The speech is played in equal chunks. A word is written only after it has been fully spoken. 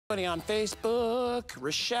On Facebook,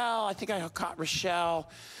 Rochelle, I think I caught Rochelle.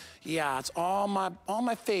 Yeah, it's all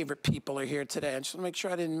my favorite people are here today. I just want to make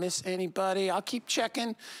sure I didn't miss anybody. I'll keep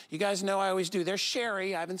checking. You guys know I always do. There's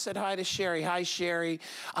Sherry. I haven't said hi to Sherry. Hi, Sherry.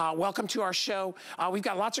 Welcome to our show. We've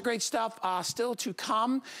got lots of great stuff still to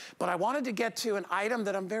come, but I wanted to get to an item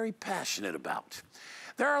that I'm very passionate about.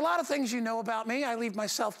 There are a lot of things you know about me. I leave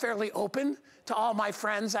myself fairly open to all my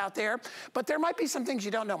friends out there, but there might be some things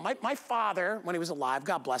you don't know. My father, when he was alive,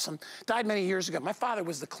 God bless him, died many years ago. My father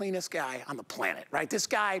was the cleanest guy on the planet, right? This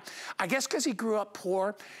guy, I guess because he grew up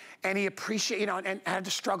poor, and he appreciated, and had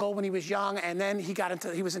to struggle when he was young, and then he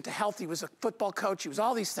was into health, he was a football coach, he was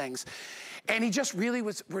all these things. And he just really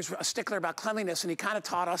was a stickler about cleanliness, and he kind of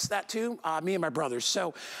taught us that too, me and my brothers.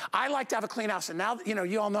 So I like to have a clean house, and now,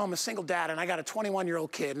 you all know I'm a single dad, and I got a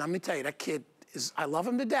 21-year-old kid, and let me tell you, that kid I love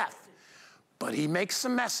him to death, but he makes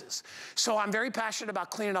some messes. So I'm very passionate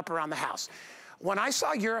about cleaning up around the house. When I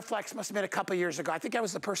saw Euroflex, must have been a couple years ago, I think I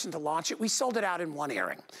was the person to launch it. We sold it out in one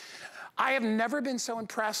airing. I have never been so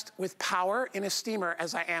impressed with power in a steamer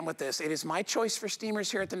as I am with this. It is my choice for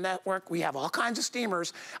steamers here at the network. We have all kinds of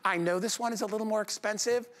steamers. I know this one is a little more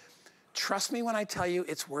expensive. Trust me when I tell you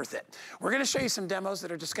it's worth it. We're gonna show you some demos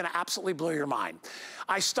that are just gonna absolutely blow your mind.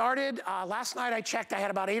 I started, last night I checked, I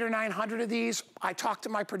had about 800 or 900 of these. I talked to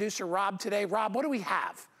my producer, Rob, today. Rob, what do we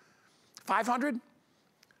have? 500?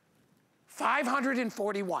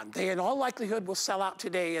 541. They in all likelihood will sell out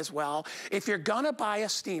today as well. If you're gonna buy a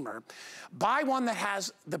steamer, buy one that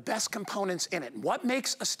has the best components in it. What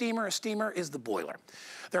makes a steamer is the boiler.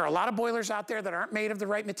 There are a lot of boilers out there that aren't made of the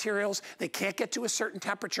right materials. They can't get to a certain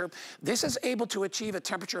temperature. This is able to achieve a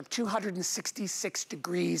temperature of 266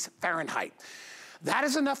 degrees Fahrenheit. That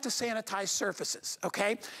is enough to sanitize surfaces,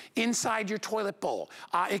 okay? Inside your toilet bowl.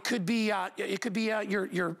 It could be in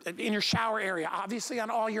your shower area, obviously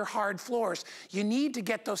on all your hard floors. You need to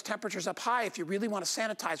get those temperatures up high if you really want to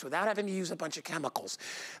sanitize without having to use a bunch of chemicals.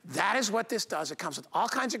 That is what this does. It comes with all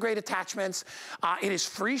kinds of great attachments. It is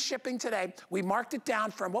free shipping today. We marked it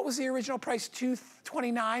down from, what was the original price,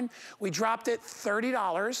 $229? We dropped it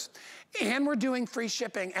 $30, and we're doing free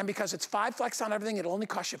shipping. And because it's 5 flex on everything, it'll only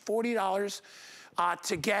cost you $40.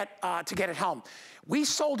 To get it home. We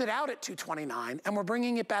sold it out at $229, and we're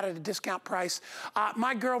bringing it back at a discount price.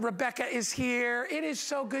 My girl Rebecca is here. It is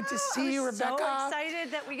so good to see you, Rebecca. I'm so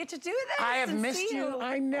excited that we get to do this. I have missed you.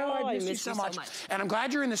 I know, I missed you so much. And I'm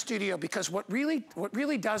glad you're in the studio, because what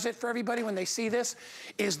really does it for everybody when they see this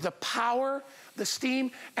is the power, the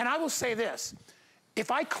steam. And I will say this. If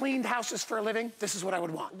I cleaned houses for a living, this is what I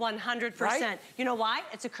would want. 100%. Right? You know why?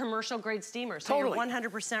 It's a commercial grade steamer. So totally. You're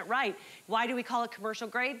 100% right. Why do we call it commercial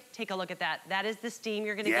grade? Take a look at that. That is the steam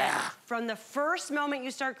you're gonna get from the first moment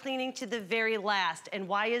you start cleaning to the very last. And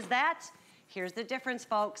why is that? Here's the difference,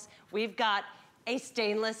 folks. We've got a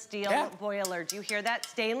stainless steel boiler. Do you hear that?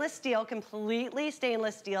 Stainless steel, completely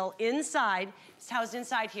stainless steel inside. It's housed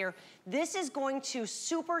inside here. This is going to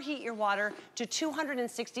superheat your water to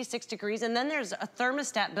 266 degrees, and then there's a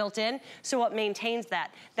thermostat built in, so it maintains that.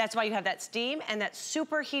 That's why you have that steam and that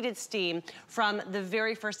superheated steam from the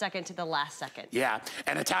very first second to the last second. Yeah,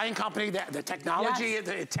 an Italian company, the technology,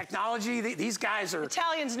 these guys are...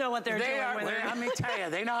 Italians know what they're doing. Let me tell you,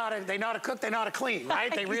 they know how to cook, they know how to clean,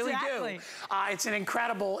 right? They really do. It's an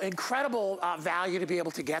incredible value to be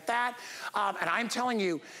able to get that. And I'm telling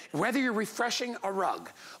you, whether you're refreshing a rug,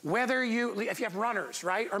 whether if you have runners,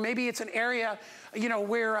 right? Or maybe it's an area,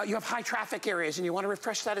 where you have high traffic areas and you want to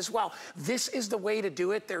refresh that as well. This is the way to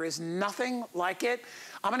do it. There is nothing like it.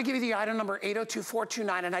 I'm gonna give you the item number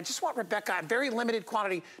 802429, and I just want Rebecca, a very limited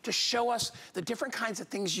quantity, to show us the different kinds of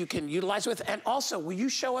things you can utilize with, and also, will you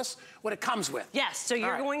show us what it comes with? Yes, so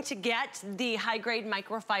you're going to get the high-grade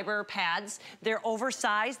microfiber pads. They're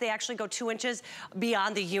oversized. They actually go 2 inches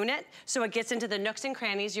beyond the unit, so it gets into the nooks and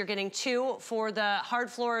crannies. You're getting 2 for the hard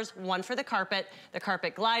floors, 1 for the carpet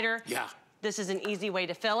glider. Yeah. This is an easy way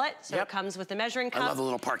to fill it. So it comes with the measuring cup. I love the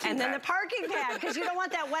little parking pad. And then the parking pad, because you don't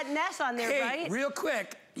want that wetness on there, right? Real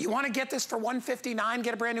quick, you want to get this for $159,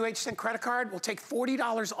 get a brand new 8% credit card, we'll take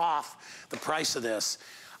 $40 off the price of this.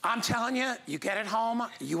 I'm telling you, you get it home,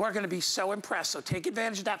 you are gonna be so impressed. So take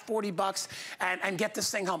advantage of that 40 bucks and get this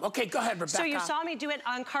thing home. Okay, go ahead, Rebecca. So you saw me do it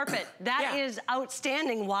on carpet. That is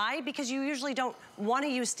outstanding. Why? Because you usually don't wanna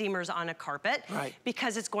use steamers on a carpet. Right.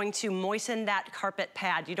 Because it's going to moisten that carpet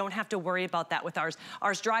pad. You don't have to worry about that with ours.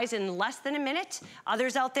 Ours dries in less than a minute.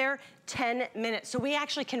 Others out there, 10 minutes. So we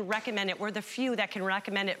actually can recommend it. We're the few that can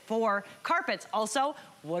recommend it for carpets. Also,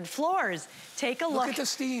 wood floors. Take a look. Look at the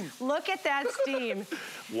steam. Look at that steam.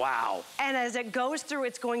 Wow. And as it goes through,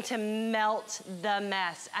 it's going to melt the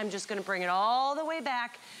mess. I'm just gonna bring it all the way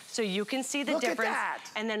back So you can see the difference. Look at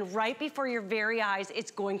that. And then right before your very eyes,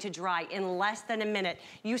 it's going to dry in less than a minute.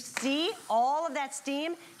 You see all of that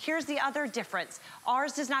steam? Here's the other difference.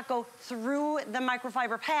 Ours does not go through the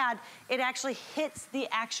microfiber pad. It actually hits the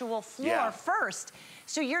actual floor first.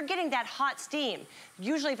 So you're getting that hot steam.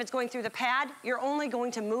 Usually if it's going through the pad, you're only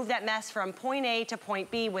going to move that mess from point A to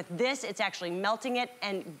point B. With this, it's actually melting it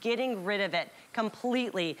and getting rid of it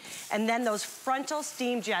completely. And then those frontal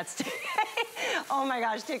steam jets. Oh my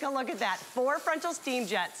gosh, take a look at that. 4 frontal steam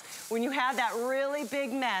jets. When you have that really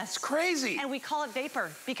big mess. It's crazy. And we call it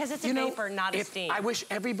vapor because it's a vapor, not a steam. I wish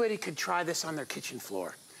everybody could try this on their kitchen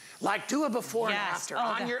floor. Like, do a before and after.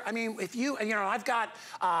 On your, I mean, if you know, I've got,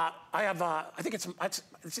 I have, I think it's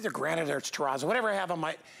either granite or it's terrazzo, whatever I have on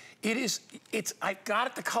my, I got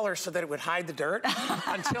it the color so that it would hide the dirt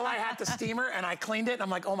until I had the steamer and I cleaned it. And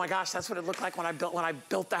I'm like, oh my gosh, that's what it looked like when I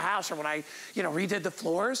built the house or when I, redid the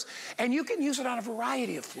floors. And you can use it on a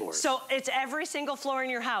variety of floors. So it's every single floor in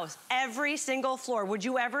your house, every single floor. Would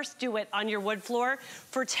you ever do it on your wood floor?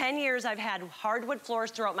 For 10 years, I've had hardwood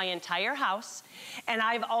floors throughout my entire house. And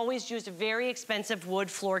I've always used a very expensive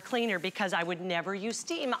wood floor cleaner because I would never use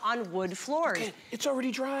steam on wood floors. Okay, it's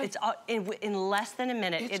already dry. It's in less than a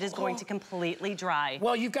minute. It is going to completely dry.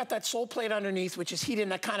 Well, you've got that sole plate underneath, which is heated,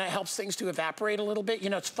 and that kind of helps things to evaporate a little bit. You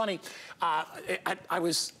know, it's funny. I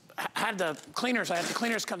had the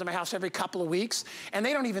cleaners come to my house every couple of weeks, and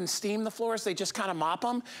they don't even steam the floors, they just kind of mop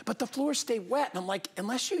them, but the floors stay wet. And I'm like,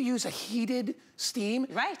 unless you use a heated steam,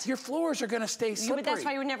 your floors are gonna stay slippery. That's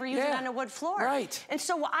why you would never use it on a wood floor. Right. And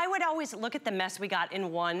so I would always look at the mess we got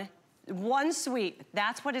in one sweep.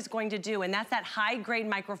 That's what it's going to do, and that's that high-grade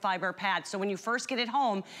microfiber pad. So when you first get it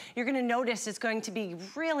home, you're gonna notice it's going to be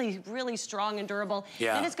really, really strong and durable,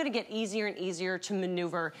 and it's gonna get easier and easier to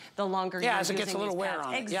maneuver the longer you're using these pads. As it gets a little wear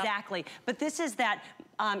on it. Exactly. But this is that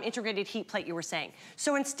integrated heat plate you were saying.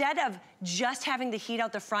 So instead of just having the heat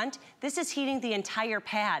out the front, this is heating the entire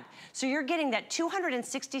pad. So you're getting that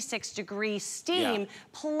 266-degree steam,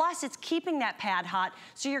 plus it's keeping that pad hot,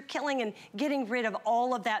 so you're killing and getting rid of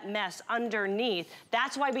all of that mess underneath.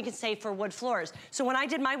 That's why we can say for wood floors. So when I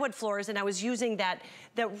did my wood floors and I was using that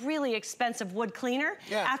really expensive wood cleaner,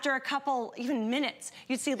 after a couple, even minutes,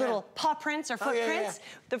 you'd see little paw prints or footprints.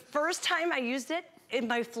 The first time I used it,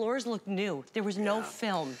 my floors looked new. There was no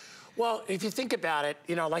film. Well, if you think about it,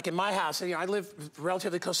 like in my house, I live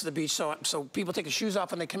relatively close to the beach, so people take their shoes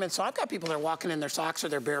off when they come in. So I've got people that are walking in their socks or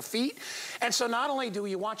their bare feet. And so not only do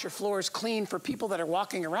you want your floors clean for people that are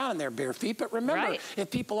walking around in their bare feet, but remember, if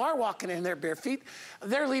people are walking in their bare feet,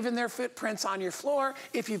 they're leaving their footprints on your floor.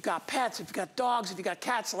 If you've got pets, if you've got dogs, if you've got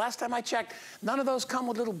cats, the last time I checked, none of those come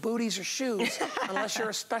with little booties or shoes, unless you're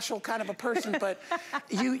a special kind of a person. But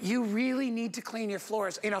you really need to clean your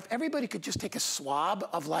floors. If everybody could just take a swab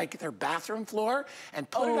of like their bathroom floor and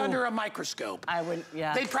put it under a microscope. I would,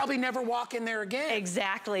 They'd probably never walk in there again.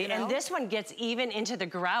 Exactly, and this one gets even into the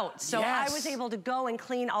grout. So I was able to go and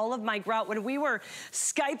clean all of my grout. When we were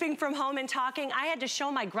Skyping from home and talking, I had to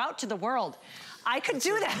show my grout to the world. I could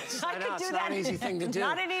do that. I could do that. Not an easy thing to do.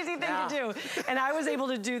 Not an easy thing to do. And I was able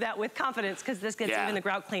to do that with confidence because this gets even the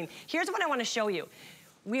grout clean. Here's what I want to show you.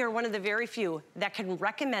 We are one of the very few that can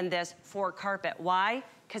recommend this for carpet. Why?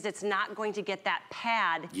 Because it's not going to get that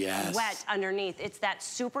pad wet underneath. It's that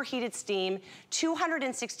superheated steam,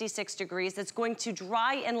 266 degrees, that's going to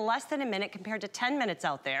dry in less than a minute compared to 10 minutes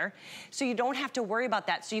out there. So you don't have to worry about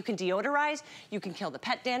that. So you can deodorize, you can kill the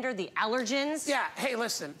pet dander, the allergens. Yeah, hey,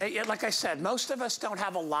 listen, like I said, most of us don't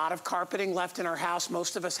have a lot of carpeting left in our house.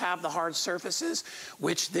 Most of us have the hard surfaces,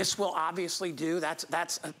 which this will obviously do.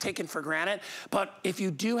 That's taken for granted. But if you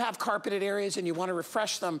do have carpeted areas and you want to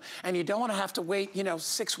refresh them and you don't want to have to wait,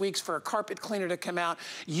 6 weeks for a carpet cleaner to come out,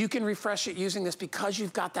 you can refresh it using this because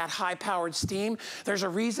you've got that high-powered steam. There's a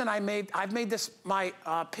reason I've made this my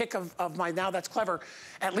pick of my Now That's Clever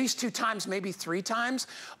at least 2 times, maybe 3 times,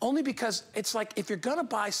 only because it's like if you're gonna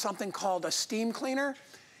buy something called a steam cleaner,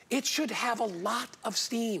 it should have a lot of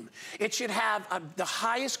steam. It should have the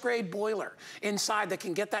highest grade boiler inside that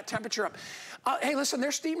can get that temperature up. Hey, listen,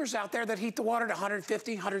 there's steamers out there that heat the water to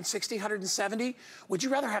 150, 160, 170. Would you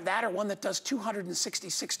rather have that or one that does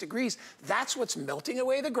 266 degrees? That's what's melting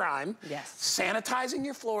away the grime, sanitizing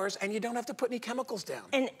your floors, and you don't have to put any chemicals down.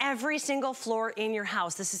 And every single floor in your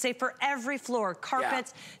house. This is safe for every floor,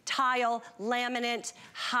 carpets, tile, laminate,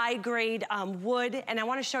 high grade wood. And I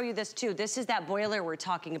wanna show you this too. This is that boiler we're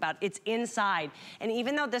talking about. It's inside. And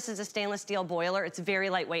even though this is a stainless steel boiler, it's very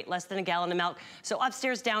lightweight, less than a gallon of milk. So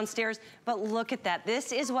upstairs, downstairs, but look at that.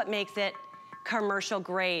 This is what makes it commercial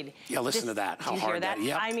grade. Yeah, listen to that, how hard that is.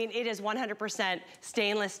 Yep. I mean, it is 100%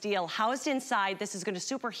 stainless steel. Housed inside, this is gonna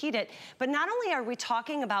superheat it. But not only are we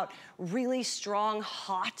talking about really strong,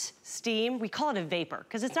 hot steam, we call it a vapor,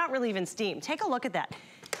 because it's not really even steam. Take a look at that.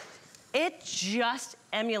 It just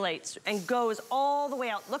emulates and goes all the way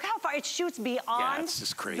out. Look how far it shoots beyond it's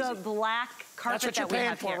just crazy. The black carpet That's what that we you're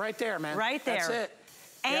have paying for, here. right there, man. Right there. That's it.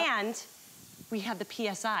 And we have the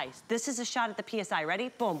PSI. This is a shot at the PSI. Ready?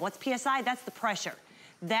 Boom. What's PSI? That's the pressure.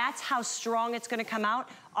 That's how strong it's gonna come out.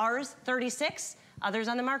 Ours, 36. Others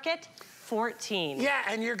on the market, 14. Yeah,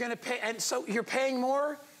 and you're gonna pay, and so you're paying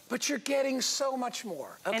more, but you're getting so much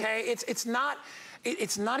more, okay? It's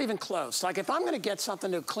not even close. Like if I'm gonna get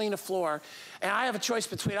something to clean a floor and I have a choice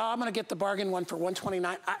between, I'm gonna get the bargain one for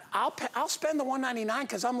 $129, I'll spend the $199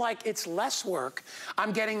 because I'm like, it's less work.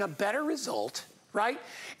 I'm getting a better result, right?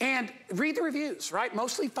 And read the reviews, right?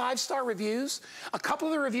 Mostly 5-star reviews. A couple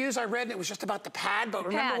of the reviews I read and it was just about the pad, but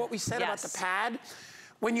remember what we said about the pad?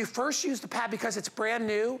 When you first use the pad because it's brand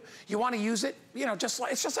new, you want to use it, you know,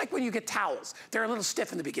 it's just like when you get towels. They're a little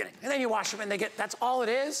stiff in the beginning. And then you wash them and that's all it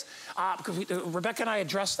is. Because Rebecca and I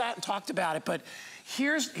addressed that and talked about it. But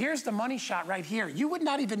here's the money shot right here. You would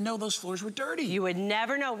not even know those floors were dirty. You would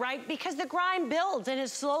never know, right? Because the grime builds and it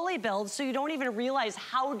slowly builds, so you don't even realize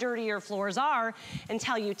how dirty your floors are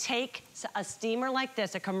until you take a steamer like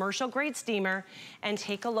this, a commercial grade steamer, and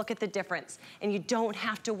take a look at the difference. And you don't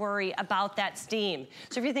have to worry about that steam.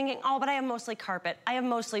 So if you're thinking, oh, but I have mostly carpet, I have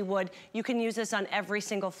mostly wood, you can use this on every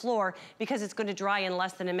single floor because it's gonna dry in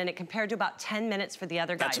less than a minute compared to about 10 minutes for the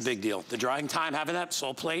other guys. That's a big deal. The drying time, having that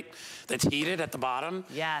sole plate that's heated at the bottom,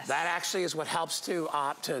 yes, that actually is what helps to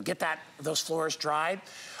get those floors dried.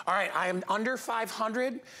 All right, I am under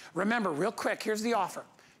 500. Remember, real quick, here's the offer.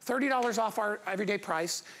 $30 off our everyday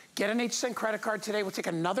price. Get an HSN credit card today. We'll take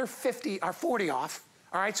another 40 off.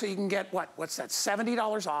 All right, so you can get what's that?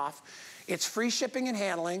 $70 off. It's free shipping and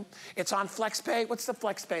handling. It's on FlexPay. What's the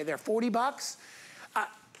FlexPay there? 40 bucks.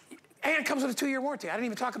 And it comes with a 2-year warranty. I didn't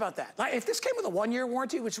even talk about that. Like, if this came with a 1-year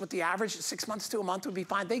warranty, which is what the average 6 months to a month would be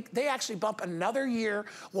fine, they actually bump another year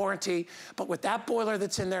warranty. But with that boiler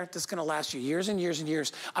that's in there, that's gonna last you years and years and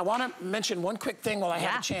years. I wanna mention one quick thing while I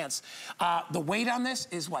have a chance. The weight on this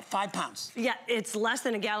is what, 5 pounds? Yeah, it's less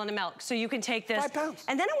than a gallon of milk. So you can take this. 5 pounds.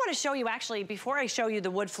 And then I wanna show you actually, before I show you the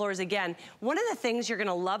wood floors again, one of the things you're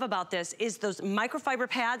gonna love about this is those microfiber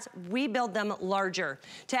pads, we build them larger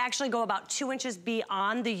to actually go about 2 inches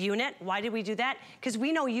beyond the unit. Why did we do that? Because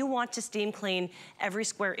we know you want to steam clean every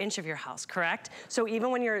square inch of your house, correct? So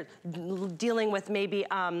even when you're dealing with maybe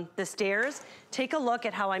the stairs, take a look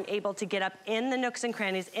at how I'm able to get up in the nooks and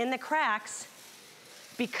crannies, in the cracks,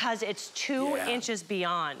 because it's 2 inches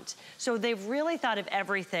beyond. So they've really thought of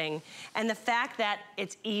everything. And the fact that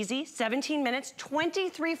it's easy, 17 minutes,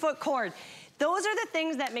 23-foot cord. Those are the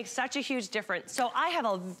things that make such a huge difference. So I have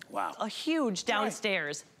a huge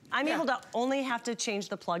downstairs. I'm able to only have to change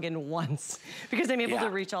the plug-in once because I'm able to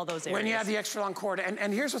reach all those areas. When you have the extra long cord,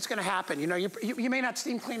 and here's what's gonna happen. You know, you may not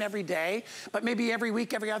steam clean every day, but maybe every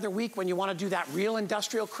week, every other week, when you wanna do that real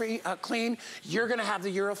industrial clean, you're gonna have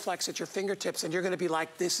the Euroflex at your fingertips and you're gonna be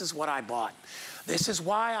like, this is what I bought. This is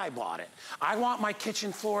why I bought it. I want my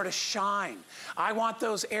kitchen floor to shine. I want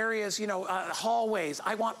those areas, you know, hallways.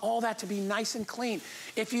 I want all that to be nice and clean.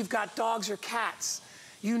 If you've got dogs or cats,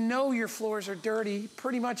 you know your floors are dirty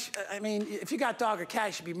pretty much. I mean, if you got dog or cat,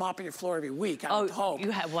 you should be mopping your floor every week, I would hope.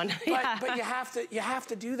 You have one. But you have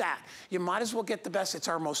to do that. You might as well get the best. It's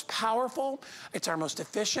our most powerful, it's our most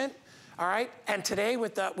efficient, all right? And today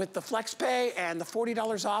with the FlexPay and the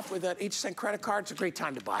 $40 off with that HSN credit card, it's a great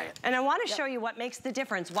time to buy it. And I want to show you what makes the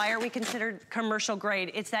difference. Why are we considered commercial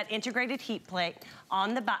grade? It's that integrated heat plate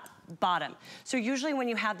on the bottom. So usually when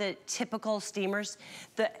you have the typical steamers,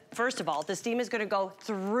 first of all, the steam is gonna go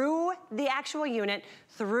through the actual unit,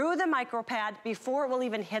 through the micro pad before it will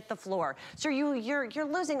even hit the floor. So you're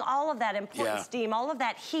losing all of that important steam, all of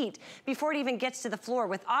that heat before it even gets to the floor.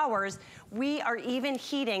 With ours, we are even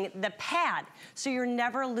heating the pad. So you're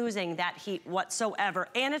never losing that heat whatsoever.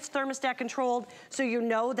 And it's thermostat controlled, so you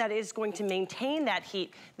know that it's going to maintain that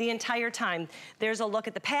heat the entire time. There's a look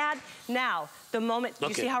at the pad. Now, the moment,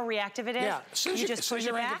 you see how reactive it is? Yeah, as soon as you just push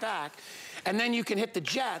it back, and then you can hit the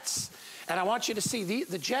jets. And I want you to see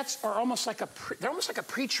the jets are almost like they're almost like a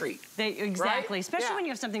pre-treat. Exactly, right? Especially when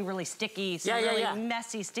you have something really sticky, some really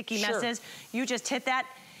messy, sticky messes. You just hit that,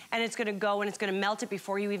 and it's gonna go and it's gonna melt it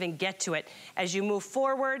before you even get to it. As you move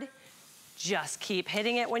forward, just keep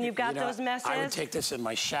hitting it when you've got those messes. I would take this in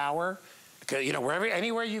my shower, You know,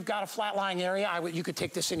 anywhere you've got a flat lying area, you could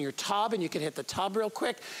take this in your tub and you could hit the tub real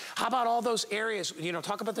quick. How about all those areas, you know,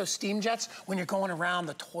 talk about those steam jets when you're going around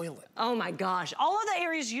the toilet. Oh my gosh, all of the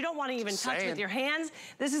areas you don't want to even touch with your hands,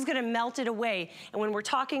 this is gonna melt it away. And when we're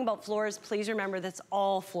talking about floors, please remember that's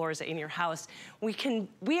all floors in your house. We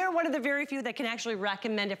are one of the very few that can actually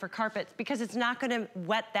recommend it for carpets because it's not gonna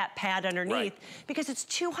wet that pad underneath because it's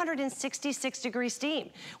 266-degree steam.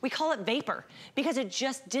 We call it vapor because it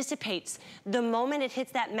just dissipates. The moment it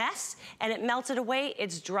hits that mess and it melts it away,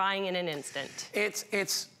 it's drying in an instant. It's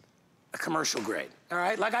a commercial grade, all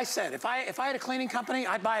right? Like I said, if I had a cleaning company,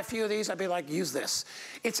 I'd buy a few of these, I'd be like, use this.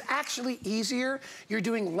 It's actually easier. You're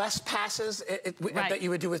doing less passes that you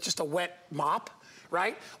would do with just a wet mop,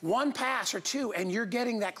 right? One pass or two, and you're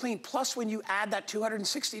getting that clean. Plus, when you add that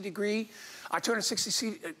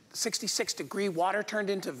 266-degree water turned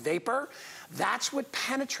into vapor, that's what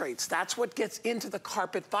penetrates. That's what gets into the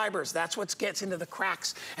carpet fibers. That's what gets into the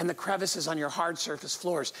cracks and the crevices on your hard surface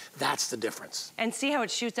floors. That's the difference. And see how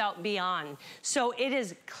it shoots out beyond. So it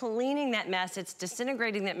is cleaning that mess. It's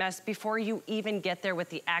disintegrating that mess before you even get there with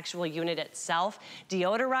the actual unit itself.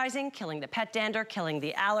 Deodorizing, killing the pet dander, killing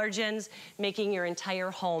the allergens, making your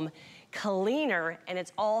entire home cleaner. And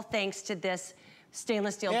it's all thanks to this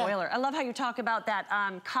stainless steel boiler. I love how you talk about that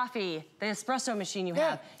coffee, the espresso machine you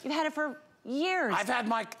have. You've had it for years. I've had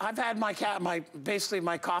basically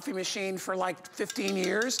my coffee machine for like 15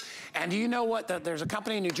 years. And do you know what? There's a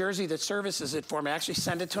company in New Jersey that services it for me. I actually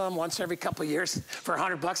send it to them once every couple of years for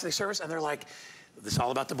 $100 they service, and they're like, it's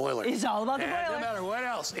all about the boiler. It's all about the boiler. No matter what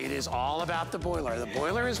else, it is all about the boiler. The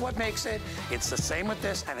boiler is what makes it. It's the same with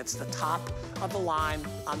this, and it's the top of the line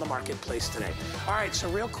on the marketplace today. All right, so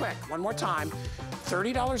real quick, one more time.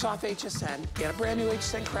 $30 off HSN, get a brand new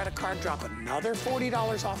HSN credit card, drop another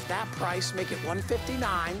 $40 off that price, make it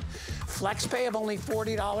 $159. Flex pay of only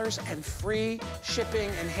 $40 and free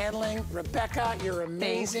shipping and handling. Rebecca, you're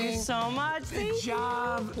amazing. Thank you so much. Good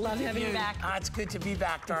job. Love having you back. It's good to be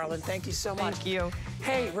back, darling. Thank you so much. Thank you.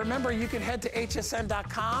 Hey, remember, you can head to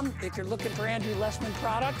hsn.com if you're looking for Andrew Lessman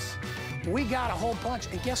products. We got a whole bunch.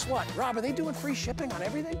 And guess what? Rob, are they doing free shipping on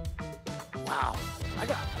everything? Wow.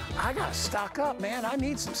 I got to stock up, man. I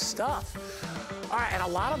need some stuff. All right, and a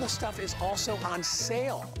lot of the stuff is also on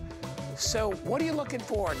sale. So what are you looking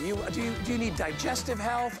for? Do you need digestive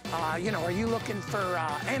health? You know, are you looking for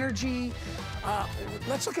energy?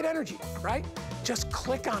 Let's look at energy, right? Just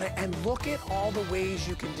click on it and look at all the ways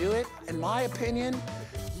you can do it. In my opinion,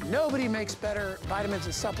 nobody makes better vitamins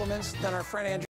and supplements than our friend Andrew.